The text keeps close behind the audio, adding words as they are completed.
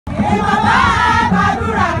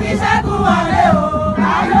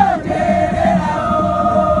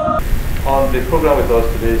On the program with us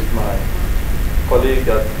today is my colleague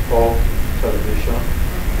at All Television,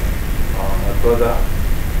 my brother,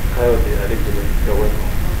 Coyote Adekele. You're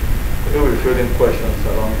welcome. He will be fielding questions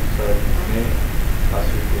alongside me as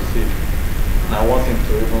we proceed. And I want him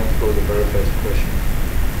to even throw the very first question.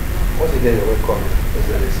 Once again, you're welcome.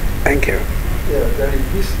 Thank you. Yeah, there is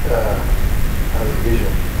this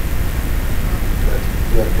allegation that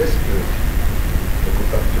you are desperate to go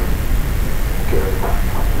back to Kerala.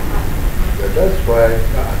 Yeah, that's why,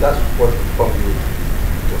 that's what informed you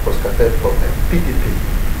to cross-cartel from PDP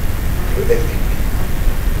to Ekiti.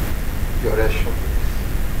 Your reaction,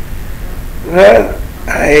 please. Well,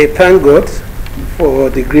 I thank God for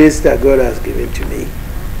the grace that God has given to me.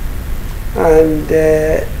 And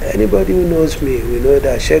anybody who knows me will know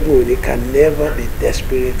that Segun Oni can never be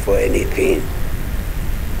desperate for anything.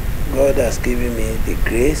 God has given me the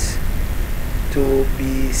grace to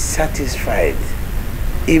be satisfied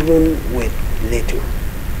even with little.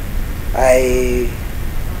 I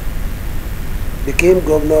became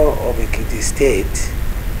governor of Ekiti State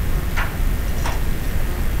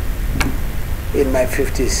in my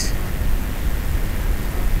 50s.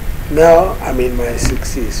 Now I'm in my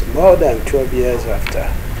 60s, more than 12 years after.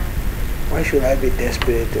 Why should I be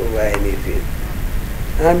desperate over anything?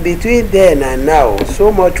 And between then and now,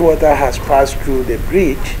 so much water has passed through the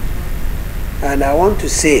bridge. And I want to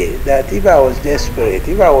say that if I was desperate,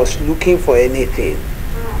 if I was looking for anything,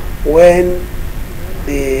 when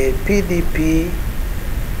the PDP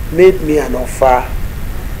made me an offer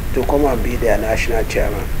to come and be their national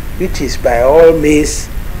chairman, which is by all means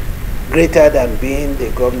greater than being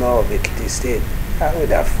the governor of Ekiti State, I would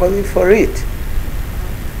have fallen for it.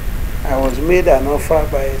 I was made an offer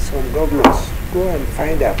by some governors, go and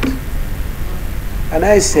find out. And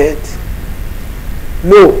I said,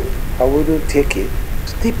 no, I wouldn't take it.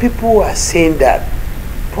 The people who are saying that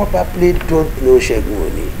probably don't know Segun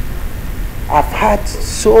Oni. I've had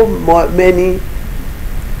so many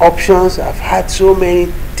options, I've had so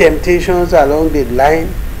many temptations along the line.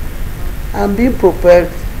 I'm being propelled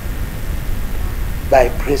by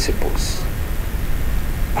principles.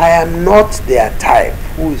 I am not their type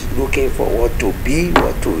who is looking for what to be,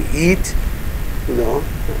 what to eat,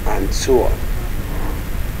 and so on.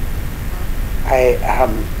 I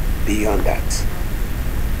am beyond that.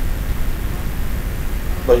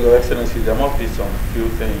 But Your Excellency, there must be some few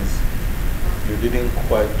things you didn't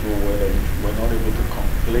quite do well, you were not able to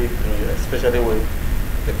complete, especially when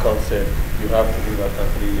the court said you have to do after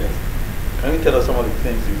 3 years. Can you tell us some of the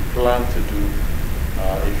things you plan to do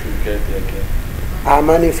if you get there again? Our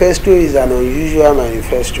manifesto is an unusual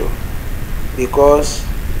manifesto because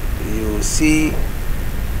you see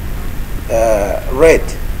red.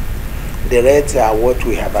 The reds are what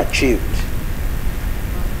we have achieved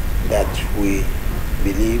that we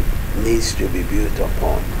believe needs to be built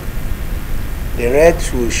upon. The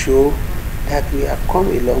reds will show that we have come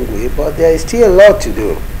a long way, but there is still a lot to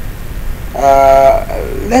do.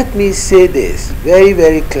 Let me say this very,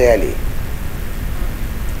 very clearly.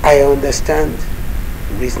 I understand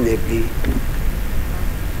reasonably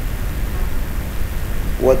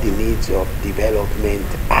what the needs of development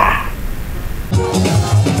are.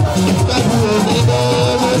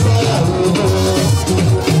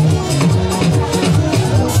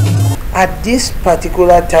 At this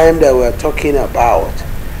particular time that we're talking about,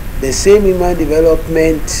 the same human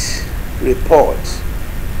development report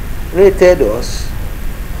rated us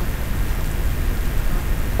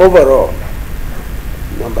overall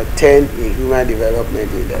number 10 in Human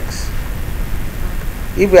Development Index.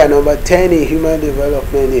 If we are number 10 in Human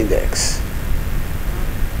Development Index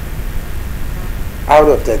out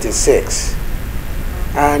of 36,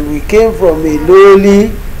 and we came from a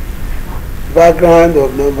lowly background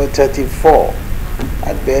of number 34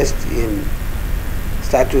 at best in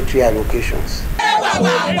statutory allocations.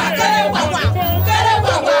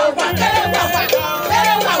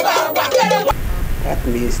 That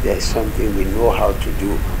means there's something we know how to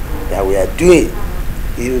do, that we are doing,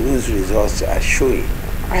 whose results are showing.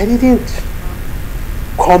 I didn't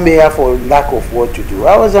come here for lack of what to do.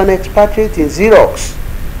 I was an expatriate in Xerox,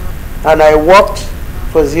 and I worked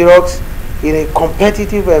for Xerox in a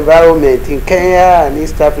competitive environment in Kenya and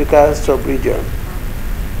East Africa sub-region.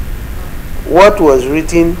 What was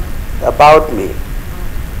written about me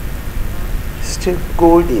still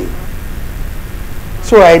golden.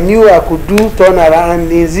 So I knew I could do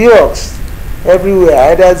turnaround in Xerox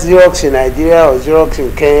everywhere, either Xerox in Nigeria or Xerox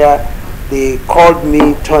in Kenya. They called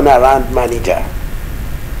me turnaround manager,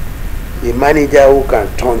 a manager who can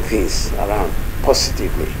turn things around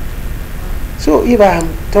positively. So if I'm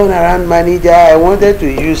turnaround manager, I wanted to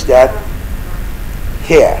use that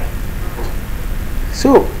here.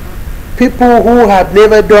 So, people who have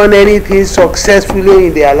never done anything successfully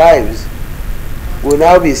in their lives will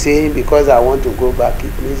now be saying, because I want to go back,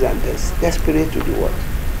 it means I'm desperate to do what?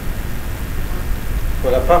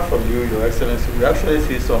 Well, apart from you, Your Excellency, we actually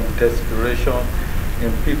see some desperation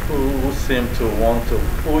in people who seem to want to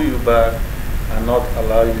pull you back and not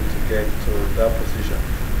allow you to get to that position.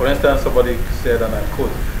 For instance, somebody said, and I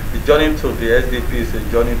quote, the journey to the SDP is a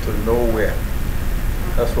journey to nowhere.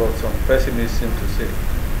 That's what some pessimists seem to say.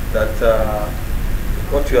 That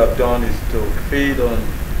what you have done is to feed on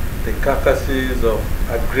the carcasses of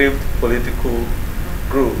aggrieved political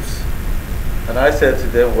groups. And I said to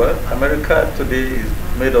them, well, America today is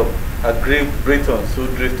made of aggrieved Britons who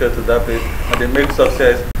drifted to that place, and they make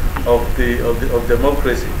success of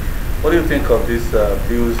democracy. What do you think of these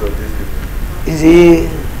views of these people? You see,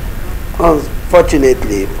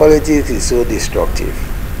 unfortunately, politics is so destructive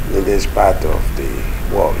in this part of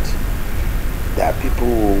the world that people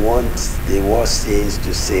will want the worst things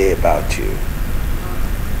to say about you.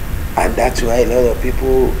 And that's why a lot of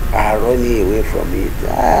people are running away from it.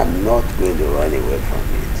 I am not going to run away from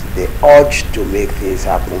it. The urge to make things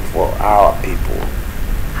happen for our people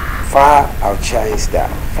far outshines that,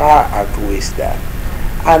 far outweighs that.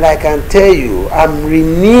 And I can tell you, I'm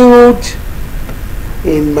renewed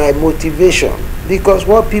in my motivation, because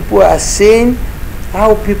what people are saying,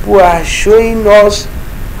 how people are showing us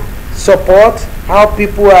support, how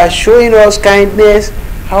people are showing us kindness,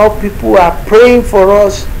 how people are praying for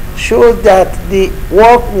us, shows that the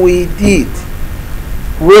work we did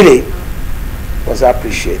really was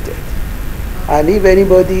appreciated. And if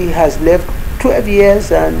anybody has left 12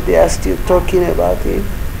 years and they are still talking about him,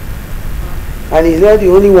 and he's not the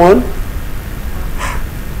only one,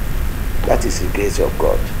 that is the grace of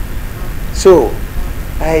God. So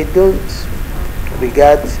I don't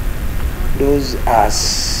regard those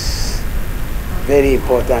as very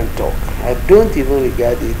important talk. I don't even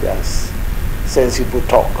regard it as sensible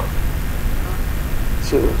talk.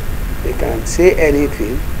 So they can say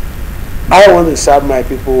anything. I want to serve my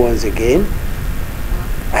people once again.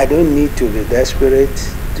 I don't need to be desperate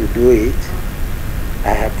to do it.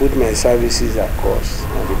 I have put my services across,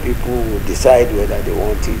 and the people will decide whether they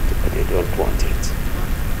want it or they don't want it.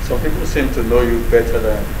 Some people seem to know you better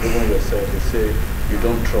than even yourself. They say you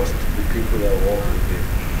don't trust the people that work with you.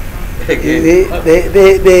 Again,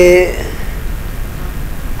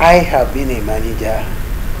 I have been a manager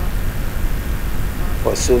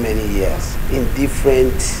for so many years in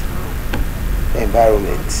different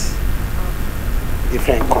environments,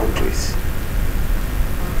 different countries.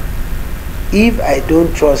 If I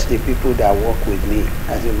don't trust the people that work with me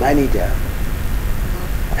as a manager,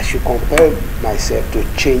 I should compel myself to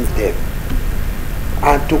change them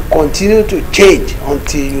and to continue to change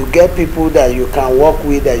until you get people that you can work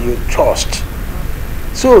with, that you trust.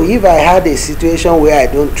 So if I had a situation where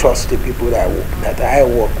I don't trust the people that I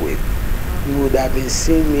work with, you would have been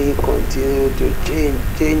seeing me continue to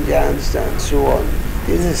change hands and so on.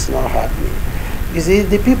 This is not happening. You see,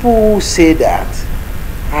 the people who say that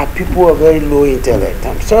are people of very low intellect,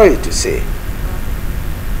 I'm sorry to say,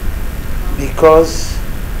 because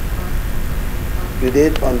you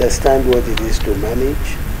didn't understand what it is to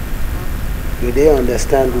manage. You didn't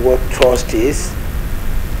understand what trust is.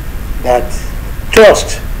 That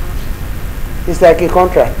trust is like a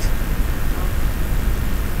contract.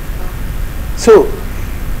 So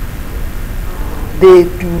they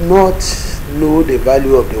do not know the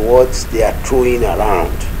value of the words they are throwing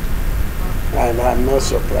around, and I'm not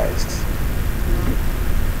surprised.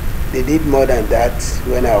 They did more than that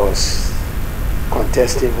when I was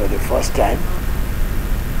contesting for the first time.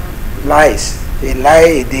 Lies, a lie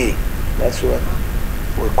a day, that's what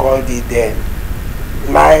we called it then.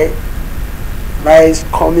 Lies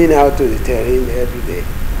coming out to the terrain every day.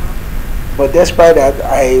 But despite that,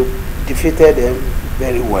 I defeated them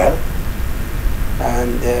very well,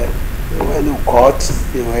 and they went to court.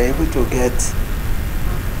 They were able to get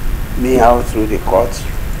me out through the courts.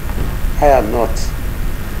 I am not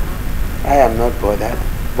bothered,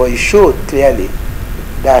 but it showed clearly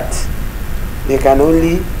that they can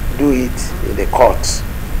only do it in the courts.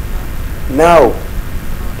 Now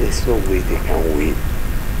there's no way they can win.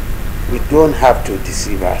 We don't have to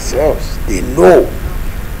deceive ourselves. They know,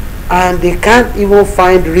 and they can't even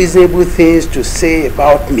find reasonable things to say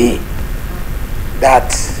about me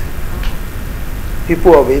that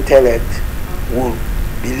people of intellect will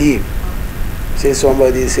believe. Say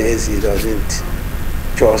somebody says he doesn't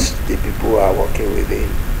trust the people who are working with him.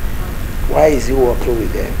 Why is he working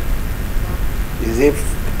with them?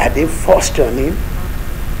 Are they forced on him?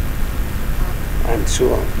 And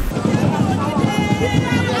so on.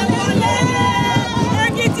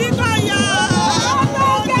 Your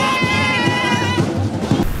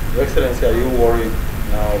Excellency, are you worried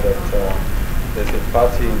now that there's a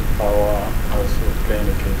party in power also playing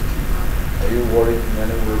against you? Are you worried in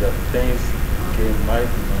any way that things game might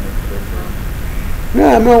be manipulated? No,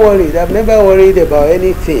 I'm not worried. I've never worried about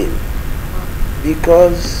anything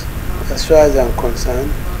because as far as I'm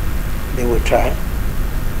concerned, they will try.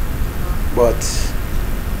 But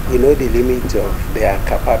we know the limit of their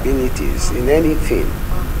capabilities in anything.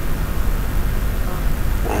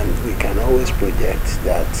 And we can always project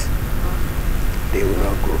that they will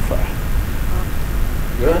not go far.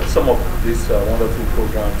 You had some of these wonderful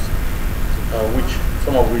programs,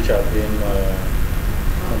 some of which have been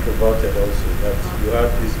controverted also. That you had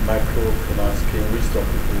this microfinance scheme, which some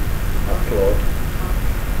people applaud,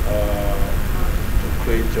 to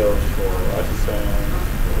create jobs for artisans,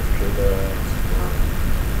 for traders, for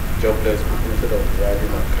jobless people instead of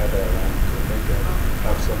driving a car around to make them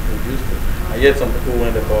have something useful. And yet some people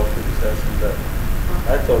went about criticizing that.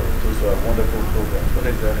 I thought those were wonderful programs. What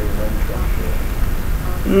exactly went wrong there?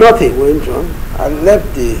 Nothing went wrong. I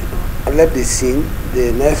left the scene.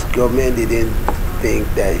 The next government didn't think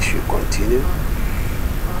that it should continue.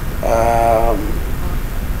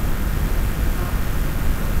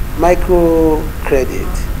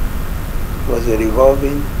 Microcredit was a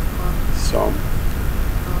revolving sum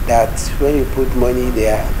that when you put money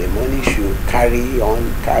there, the money should carry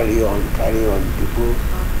on. People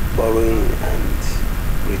borrowing and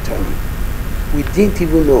returning. We didn't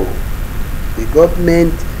even know. The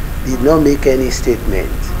government did not make any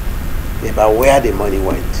statement about where the money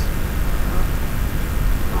went.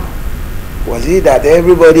 Was it that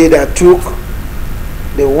everybody that took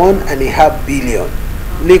the 1.5 billion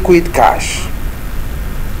liquid cash,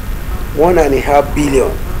 1.5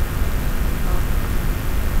 billion,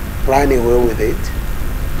 ran away with it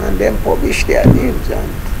and then publish their names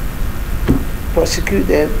and prosecute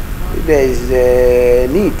them if there is a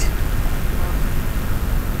need?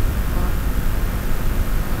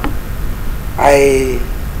 I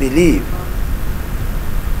believe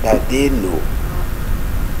that they know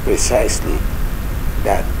precisely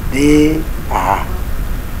that they are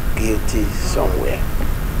guilty somewhere.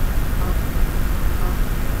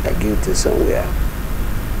 They're guilty somewhere.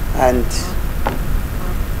 And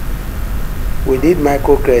we did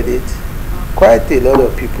microcredit. Quite a lot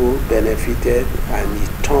of people benefited and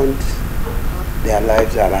it turned their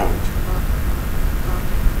lives around.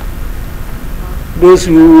 Those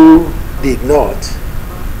who did not,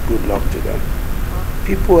 good luck to them.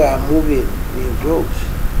 People are moving in droves,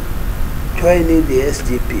 joining the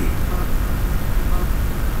SDP.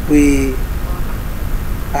 We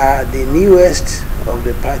are the newest of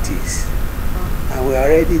the parties and we are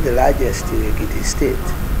already the largest in Ekiti State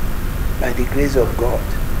by the grace of God.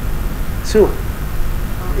 So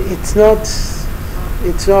it's not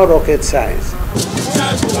rocket science.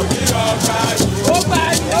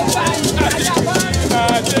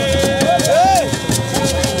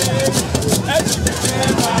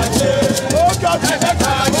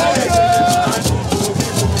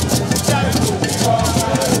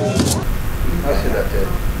 I say that the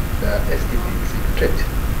SDP is a threat to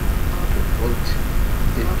both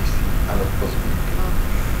APC and of course PDP.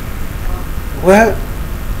 Well,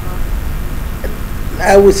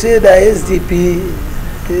 I would say that SDP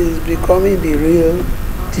is becoming the real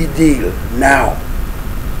deal now.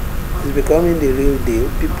 It's becoming the real deal.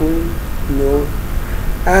 People know.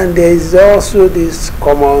 And there is also this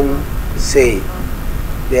common saying.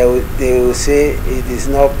 They will say it is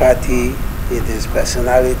not party, it is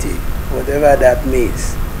personality. Whatever that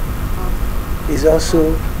means. It's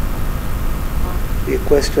also a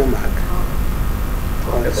question mark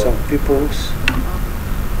on some people's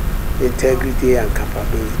integrity and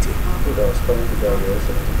capability. Good, I was coming to that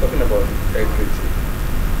also. Talking about integrity.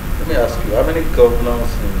 Let me ask you, how many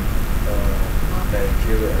governors in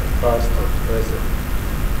Nigeria, past or present,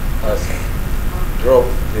 has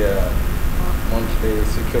dropped their monthly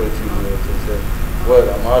security rules and said, well,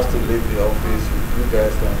 I'm asked to leave the office, you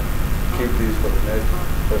guys can keep this for the next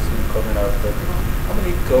person coming after me. How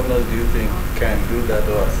many governors do you think can do that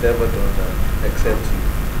or has ever done that except you?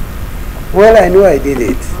 Well, I know I did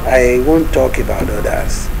it. I won't talk about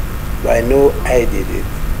others, but I know I did it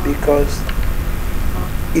because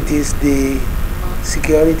it is the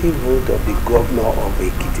security vote of the governor of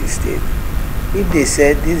Ekiti State. If they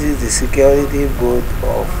said this is the security vote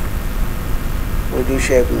of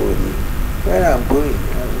Segun Oni, well, I'm going,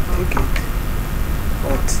 I will take it.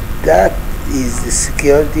 But that is the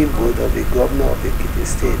security vote of the governor of Ekiti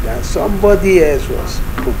State, and somebody else was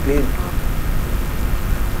proclaimed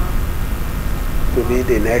to be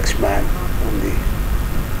the next man on the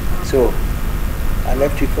So I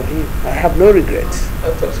left it for him. I have no regrets.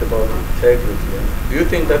 That talks about integrity. Do you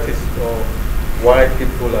think that is why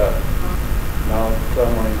people are now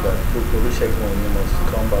clamoring that Segun Oni must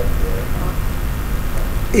come back here?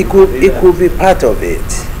 It could be part of it.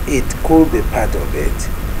 It could be part of it.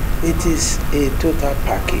 It is a total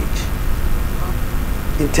package.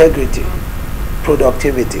 Integrity,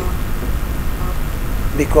 productivity.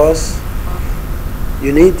 Because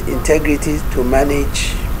you need integrity to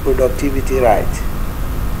manage productivity right.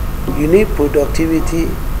 You need productivity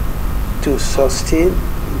to sustain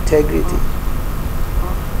integrity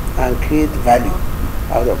and create value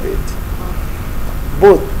out of it.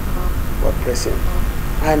 Both were present.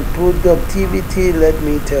 And productivity, let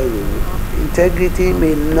me tell you, integrity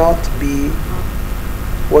may not be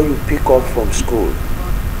what you pick up from school.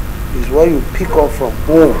 It's what you pick up from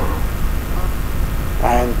home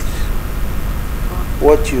and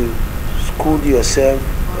what you school yourself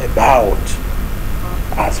about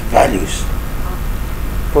as values.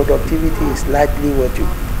 Productivity is likely what you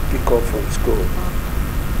pick up from school.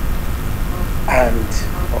 And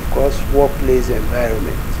of course, workplace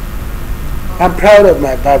environment. I'm proud of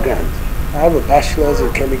my background. I have a bachelor's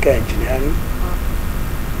in chemical engineering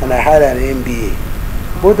and I had an MBA.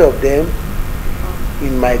 Both of them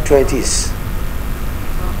in my 20s.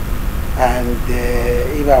 And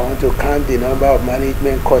if I want to count the number of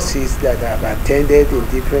management courses that I've attended in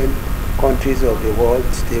different countries of the world,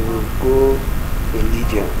 they will go in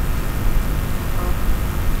legion.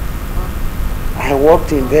 I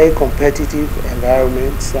worked in very competitive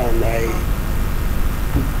environments and I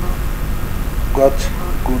got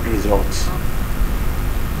good results.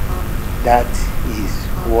 That is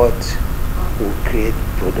what will create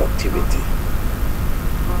productivity.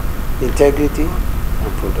 Integrity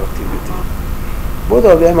and productivity. Both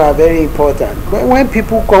of them are very important. But when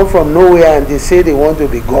people come from nowhere and they say they want to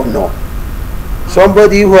be governor,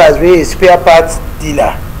 somebody who has been a spare parts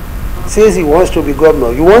dealer says he wants to be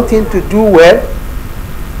governor, you want him to do well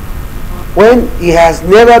when he has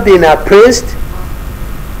never been appraised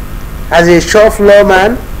as a shop floor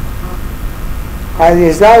man, and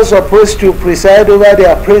is now supposed to preside over the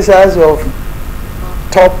appraisals of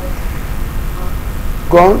top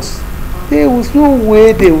guns. There was no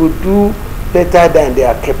way they would do better than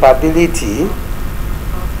their capability.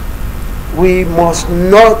 We must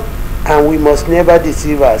not and we must never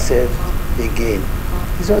deceive ourselves again.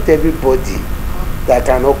 It's not everybody that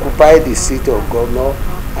can occupy the seat of governor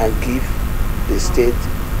and give the state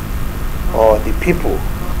or the people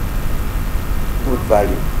good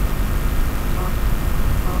value.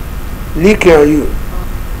 Lee Kuan-yew,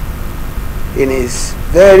 in his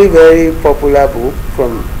very, very popular book,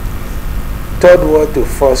 From Third World to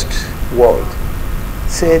First World,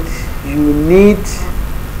 said you need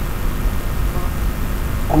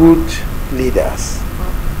good leaders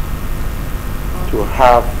to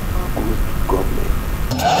have good government.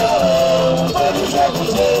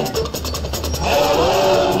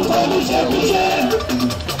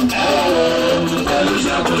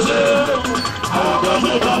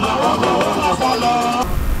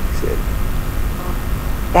 Said,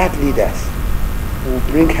 bad leaders will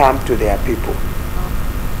bring harm to their people.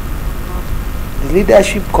 The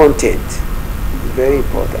leadership content is very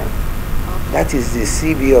important. That is the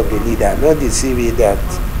CV of the leader, not the CV that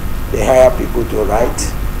they hire people to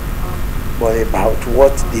write, but about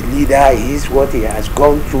what the leader is, what he has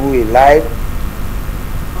gone through in life.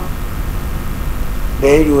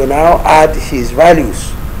 Then you will now add his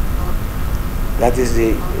values. That is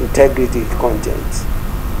the integrity content.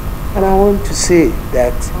 And I want to say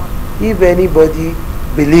that if anybody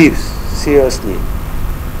believes seriously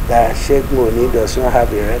that Segun Oni does not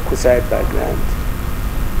have a requisite background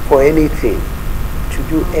for anything, to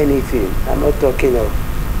do anything, I'm not talking of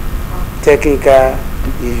technical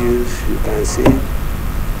issues, you can say,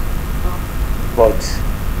 but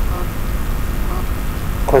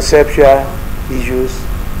conceptual issues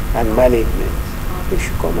and management, they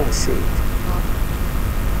should come and say it.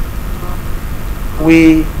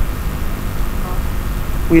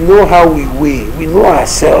 We know how we weigh, we know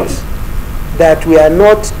ourselves that we are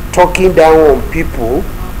not talking down on people.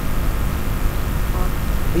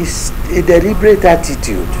 It's a deliberate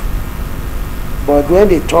attitude. But when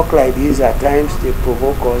they talk like this, at times they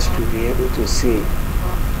provoke us to be able to say,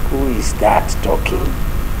 who is that talking?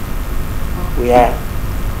 Where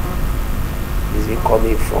is it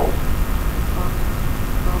coming from?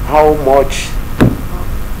 How much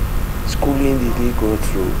schooling did he go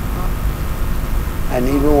through? And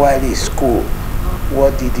even while in school,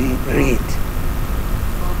 what did he read?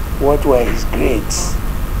 What were his grades?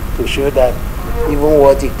 To show that even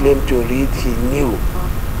what he claimed to read, he knew.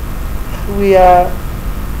 we are,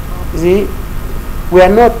 see, we are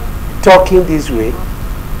not talking this way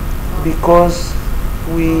because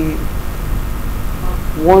we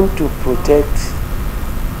want to protect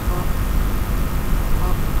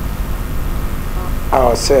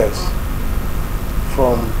ourselves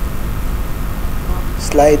from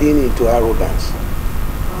sliding into arrogance.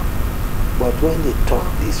 But when they talk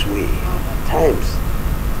this way, at times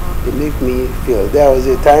they make me feel. There was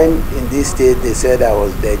a time in this state they said I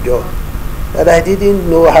was their job, that I didn't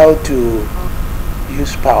know how to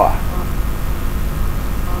use power.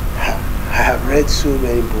 I have read so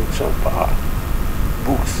many books on power,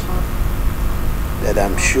 books that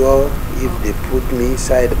I'm sure if they put me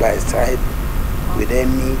side by side with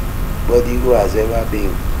anybody who has ever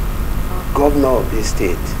been governor of this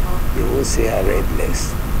state, they won't say I read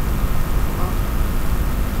less.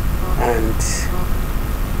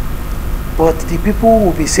 But the people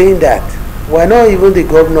will be saying that were not even the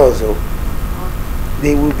governors, though.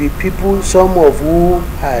 They will be people, some of who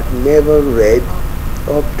had never read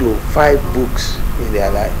up to 5 books in their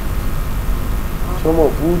life. Some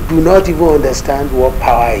of who do not even understand what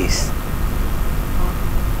power is.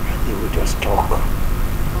 They will just talk.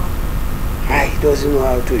 He doesn't know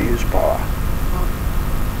how to use power.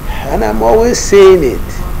 And I'm always saying it.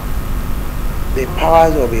 The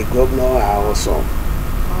powers of a governor are awesome.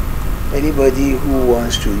 Anybody who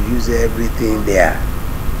wants to use everything there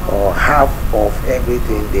or half of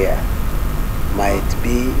everything there might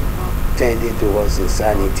be tending towards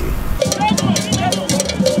insanity.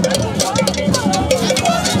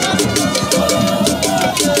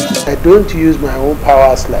 I don't use my own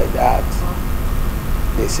powers like that.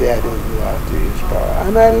 They say I don't know how to use power.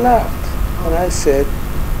 And I laughed and I said,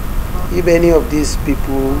 if any of these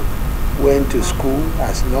people went to school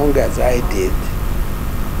as long as I did,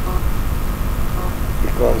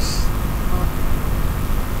 because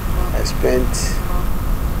I spent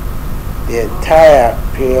the entire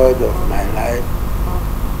period of my life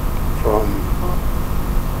from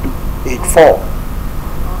age 4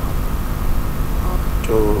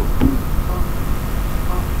 to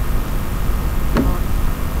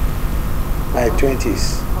my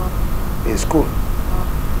 20s in school,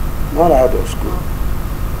 not out of school.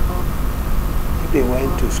 If they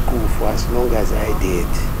went to school for as long as I did,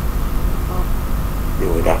 they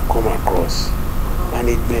would have come across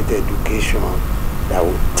management education that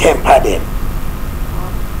would temper them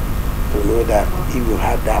to know that if you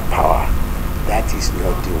have that power, that is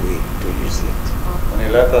not the way to use it. And he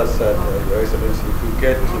later said, Your Excellency, if you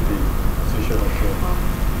get to the position of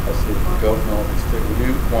as a governor of the state, would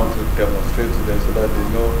you want to demonstrate to them so that they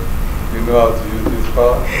know you know how to use this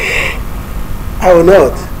power? I will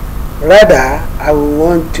not. Rather, I will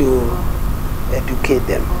want to educate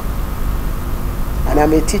them. And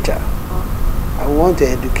I'm a teacher. I want to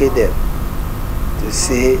educate them to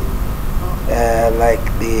say, like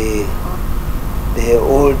the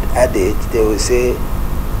old adage, they will say,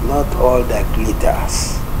 not all that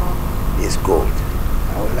glitters is gold.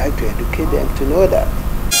 I would like to educate them to know that.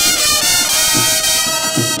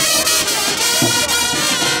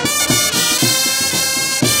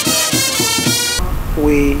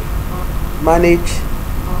 We manage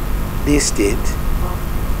this state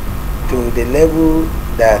to the level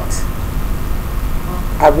that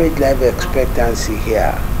average life expectancy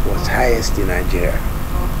here was highest in Nigeria.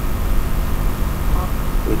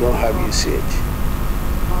 We don't have usage.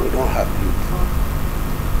 We don't have youth.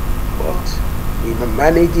 But we are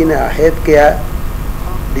managing our healthcare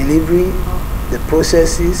delivery, the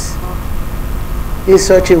processes in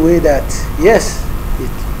such a way that, yes, it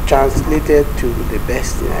translated to the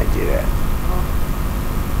best in Nigeria.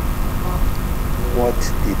 What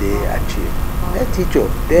did they achieve? Let each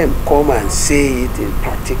of them come and say it in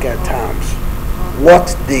practical terms,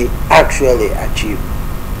 what they actually achieved.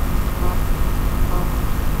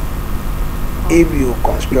 If you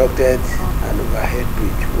constructed an overhead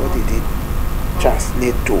bridge, what did it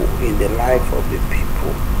translate to in the life of the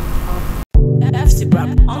people?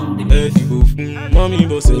 Mommy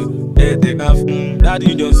bossy,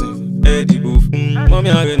 Daddy Johnson, Eddie Boof, Mommy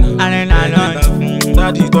Arena,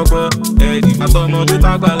 Daddy Toko, Eddie Atomo,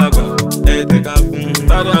 Tagalaga, Eddie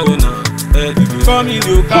Daddy Arena, Eddie Boof. Come in,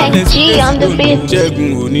 you can't on the beat.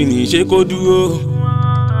 Segun Oni, Sheko Duo.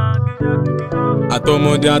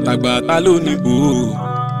 Atomo de Atagba, Talo Nibo.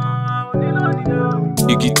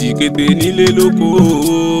 Ekiti Kete Nile Loko.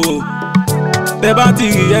 Tebati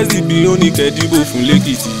SDB Oni Kedibo from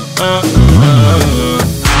Ekiti.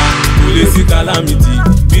 Police calamity.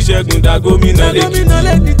 Ṣẹ́gun da gómìnà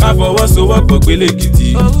lẹ́kìtì ká fọwọ́sowọ́pọ̀ gbé lẹ́kìtì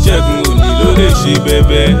Ṣẹ́gun Oni ló lè ṣe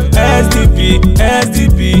bẹ́bẹ́.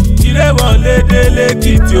 SDP ìrẹ́wọ̀lé dé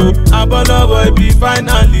lẹ́kìtì o abọ́lọ́wọ́ ibi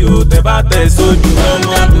fáínàlì o tẹ́ bá tẹ̀ sójú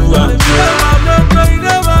Ọmọlúwa.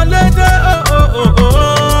 ìrẹ́wọ̀lé dé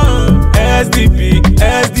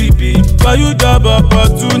SDP for you job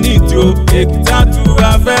opportunity o Ekiti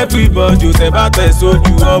àtúrà fẹ́ everybody o tẹ́ bá tẹ̀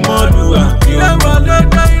sójú Ọmọlúwa. ìrẹ́wọ̀lé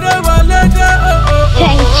dé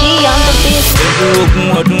ogún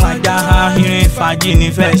ọdún ajá ha irin fàájì ní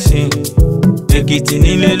fẹ́ ṣe Ekiti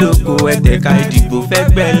nílé lóko ẹ̀tẹ̀ka ìdìbò fẹ́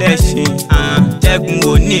gbẹ́lẹ́ṣin Ṣẹ́gun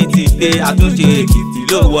Oni ti dé àtúnṣe Ekiti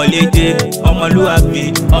ló wọlé dé ọmọlúwàbí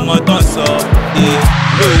ọmọ tán sọ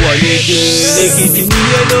ló wọlé dé Ekiti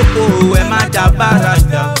nílé lóko ẹ má dá bára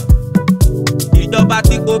gbà ìjọba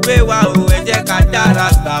tí kò bẹ́ wá o ẹ jẹ́ ká dára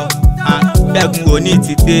gbà o Ṣẹ́gun Oni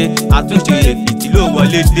ti dé àtúnṣe Ekiti ló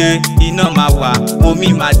wọlé dé iná máa wà omi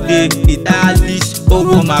máa dé ìtàlíṣ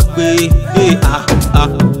owó máa pé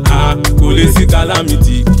kò lè sí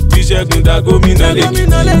calamity bí Ṣẹ́gun da gómìnà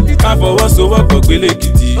lẹ́kìtì ká fọwọ́sowọ́pọ̀ gbé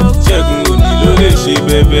lẹ́kìtì Ṣẹ́gun Oni ló lè ṣe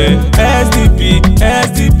bẹ́bẹ́.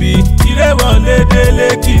 SDP ìrẹ́wọ̀lé dé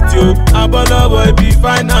lẹ́kìtì o abọ́lọ́wọ́ ibi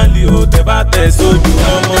fáínàlì o tẹ́ bá tẹ̀ sójú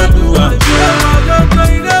Ọmọlúwa.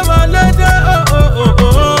 ìrẹ́wọ̀lé dé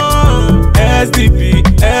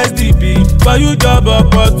SDP for you job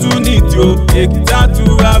opportunity o Ekiti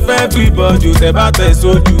àtúrà fẹ́ everybody o tẹ́ bá tẹ̀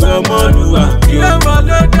sójú Ọmọlúwa.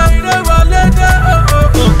 ìrẹ́wọ̀lé dé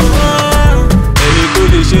ẹni tó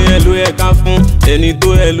lè ṣe ẹ ló yẹ ká fún ẹni tó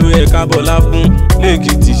ẹ ló yẹ ká bọlá fún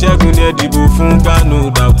lẹ́kìtì Ṣẹ́gun ni ẹ dìbò fún Kánò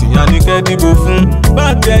dàùtì Àníkẹ́ dìbò fún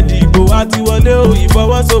bàtẹ́ dìbò wá ti wọlé o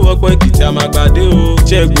ìfọwọ́sowọ́pọ̀ Ekiti àmàgbàdé o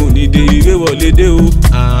Ṣẹ́gun Oni dé ìrẹ́wọ̀lé dé o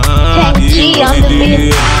ìrẹ́wọ̀lé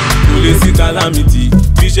dé kò lè sí calamity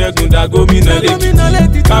bí Ṣẹ́gun da gómìnà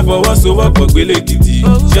lẹ́kìtì ká fọwọ́sowọ́pọ̀ gbé lẹ́kìtì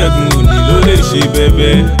Ṣẹ́gun Oni ló lè ṣe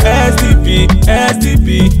bẹ́bẹ́. SDP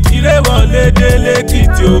ìrẹ́wọ̀lé dé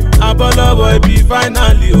lẹ́kìtì o abọ́lọ́wọ́ ibi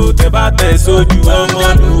fáínàlì o tẹ́ bá tẹ̀ sójú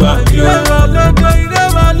Ọmọlúwa. ìrẹ́wọ̀lé dé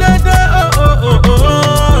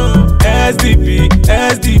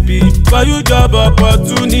SDP for you job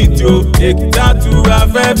opportunity o Ekiti àtúrà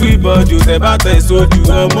fẹ́ everybody o tẹ́ bá tẹ̀ sójú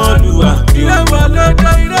Ọmọlúwa. ìrẹ́wọ̀lé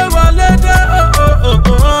dé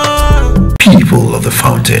People of the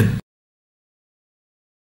fountain.